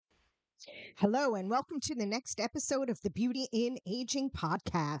Hello, and welcome to the next episode of the Beauty in Aging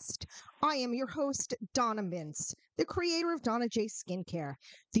podcast. I am your host, Donna Mintz, the creator of Donna J Skincare,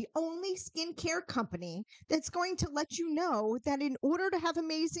 the only skincare company that's going to let you know that in order to have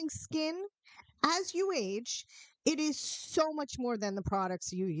amazing skin as you age, it is so much more than the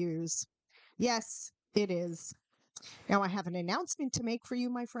products you use. Yes, it is. Now, I have an announcement to make for you,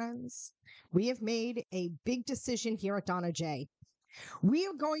 my friends. We have made a big decision here at Donna J. We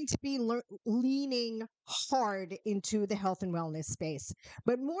are going to be leaning hard into the health and wellness space,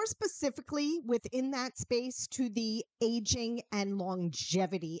 but more specifically within that space to the aging and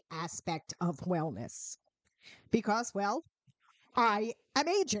longevity aspect of wellness. Because, well, I am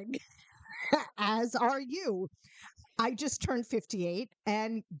aging, as are you. I just turned 58,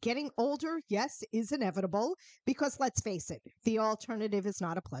 and getting older, yes, is inevitable because let's face it, the alternative is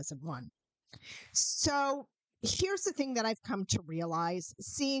not a pleasant one. So here's the thing that I've come to realize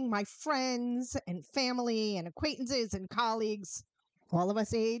seeing my friends and family and acquaintances and colleagues, all of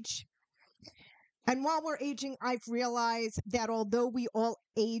us age. And while we're aging, I've realized that although we all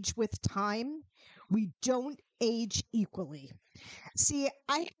age with time, we don't age equally. See,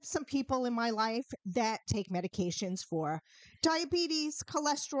 I have some people in my life that take medications for diabetes,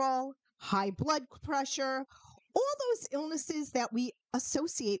 cholesterol, high blood pressure, all those illnesses that we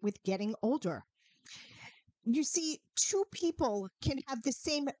associate with getting older. You see, two people can have the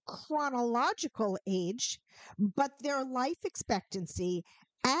same chronological age, but their life expectancy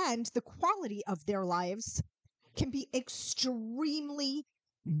and the quality of their lives can be extremely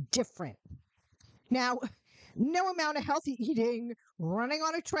different. Now, no amount of healthy eating, running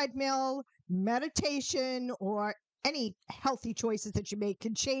on a treadmill, meditation, or any healthy choices that you make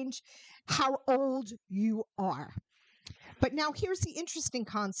can change how old you are. But now here's the interesting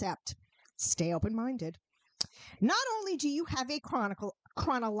concept. Stay open minded. Not only do you have a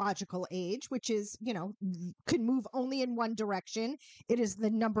chronological age, which is, can move only in one direction. It is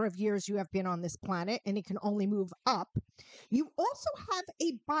the number of years you have been on this planet, and it can only move up. You also have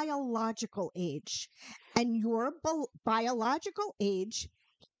a biological age, and your biological age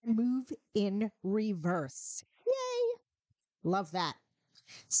can move in reverse. Yay! Love that.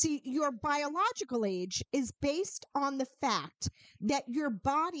 See, your biological age is based on the fact that your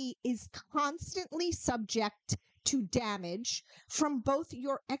body is constantly subject to damage from both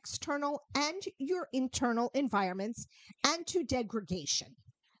your external and your internal environments and to degradation.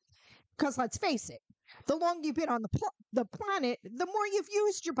 Because let's face it, the longer you've been on the planet, the more you've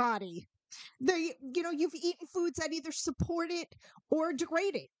used your body. You've eaten foods that either support it or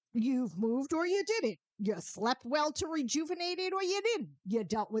degrade it. You've moved or you didn't. You slept well to rejuvenate it or you didn't. You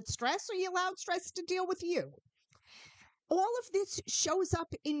dealt with stress or you allowed stress to deal with you. All of this shows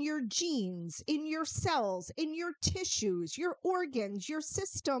up in your genes, in your cells, in your tissues, your organs, your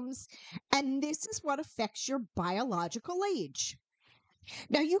systems, and this is what affects your biological age.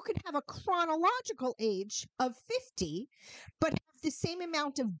 Now, you could have a chronological age of 50, but have the same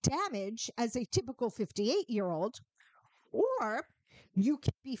amount of damage as a typical 58-year-old, or you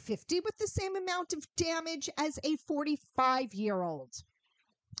can be 50 with the same amount of damage as a 45-year-old.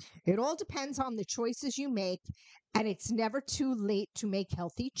 It all depends on the choices you make, and it's never too late to make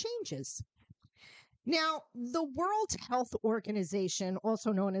healthy changes. Now, the World Health Organization,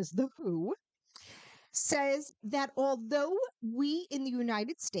 also known as the WHO, says that although we in the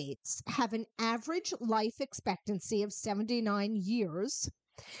United States have an average life expectancy of 79 years,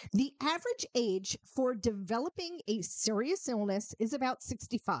 the average age for developing a serious illness is about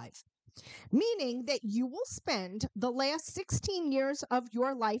 65, meaning that you will spend the last 16 years of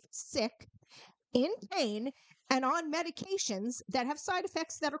your life sick, in pain, and on medications that have side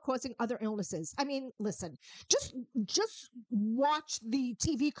effects that are causing other illnesses. I mean, listen, just watch the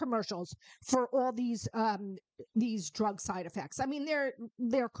TV commercials for all these drug side effects. I mean,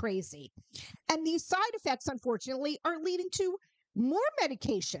 they're crazy. And these side effects, unfortunately, are leading to more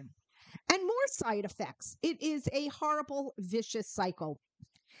medication and more side effects. It is a horrible, vicious cycle.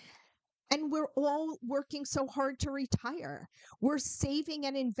 And we're all working so hard to retire. We're saving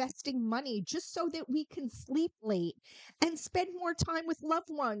and investing money just so that we can sleep late and spend more time with loved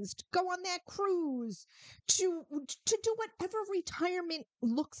ones, to go on that cruise, to do whatever retirement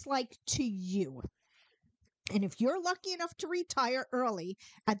looks like to you. And if you're lucky enough to retire early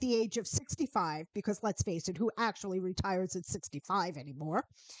at the age of 65, because let's face it, who actually retires at 65 anymore?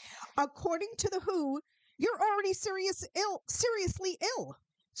 According to the WHO, you're already seriously ill.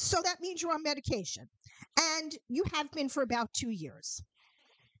 So that means you're on medication and you have been for about 2 years.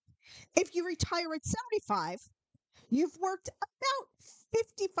 If you retire at 75, you've worked about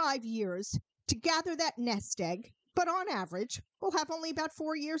 55 years to gather that nest egg but on average, we'll have only about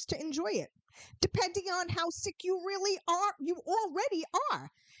 4 years to enjoy it, depending on how sick you really are, you already are.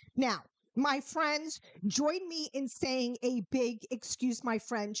 Now, my friends, join me in saying a big, excuse my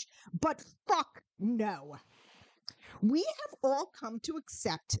French, but fuck no. We have all come to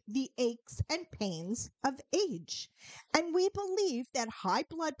accept the aches and pains of age. And we believe that high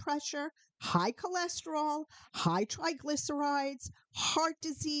blood pressure, high cholesterol, high triglycerides, heart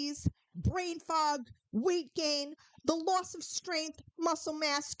disease, brain fog, weight gain, the loss of strength, muscle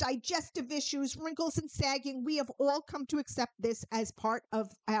mass, digestive issues, wrinkles and sagging, we have all come to accept this as part of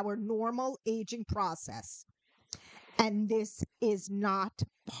our normal aging process. And this is not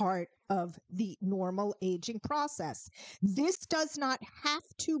part of the normal aging process. This does not have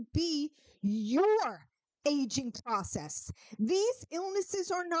to be your aging process. These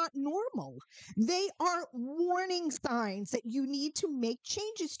illnesses are not normal. They are warning signs that you need to make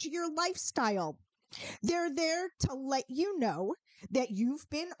changes to your lifestyle. They're there to let you know that you've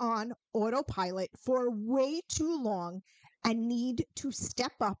been on autopilot for way too long and need to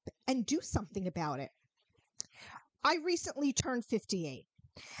step up and do something about it. I recently turned 58.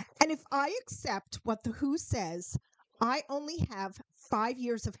 And if I accept what the WHO says, I only have 5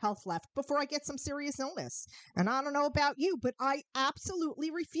 years of health left before I get some serious illness. And I don't know about you, but I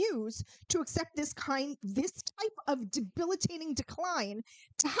absolutely refuse to accept this type of debilitating decline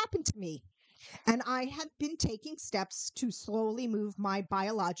to happen to me. And I have been taking steps to slowly move my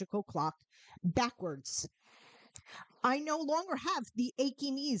biological clock backwards. I no longer have the achy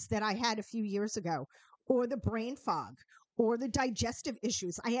knees that I had a few years ago, or the brain fog, or the digestive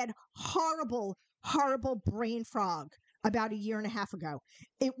issues. I had horrible, horrible brain fog about a year and a half ago.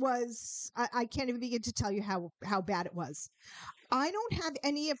 It was, I can't even begin to tell you how bad it was. I don't have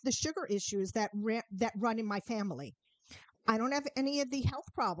any of the sugar issues that run in my family. I don't have any of the health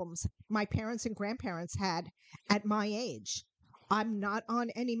problems my parents and grandparents had at my age. I'm not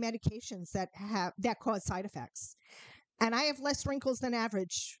on any medications that cause side effects. And I have less wrinkles than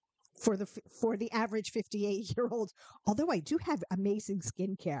average for the average 58-year-old, although I do have amazing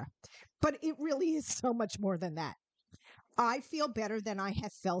skincare. But it really is so much more than that. I feel better than I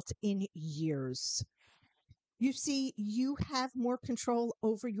have felt in years. You see, you have more control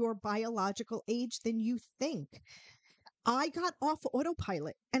over your biological age than you think. I got off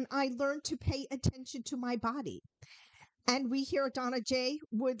autopilot and I learned to pay attention to my body. And we here at Donna J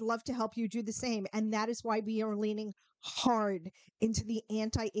would love to help you do the same. And that is why we are leaning hard into the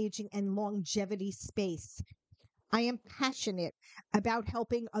anti-aging and longevity space. I am passionate about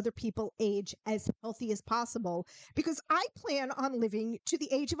helping other people age as healthy as possible because I plan on living to the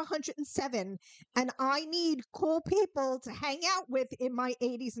age of 107 and I need cool people to hang out with in my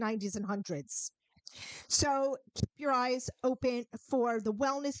 80s, 90s, and 100s. So keep your eyes open for the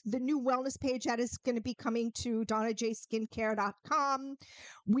new wellness page that is going to be coming to DonnaJSkincare.com.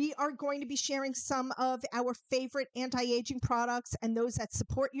 We are going to be sharing some of our favorite anti-aging products and those that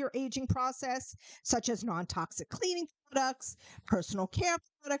support your aging process, such as non-toxic cleaning products, personal care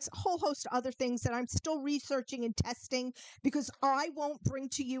products, a whole host of other things that I'm still researching and testing because I won't bring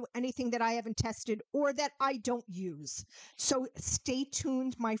to you anything that I haven't tested or that I don't use. So stay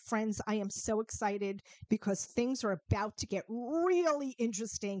tuned, my friends. I am so excited because things are about to get really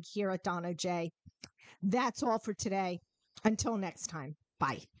interesting here at Donna J. That's all for today. Until next time.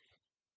 Bye.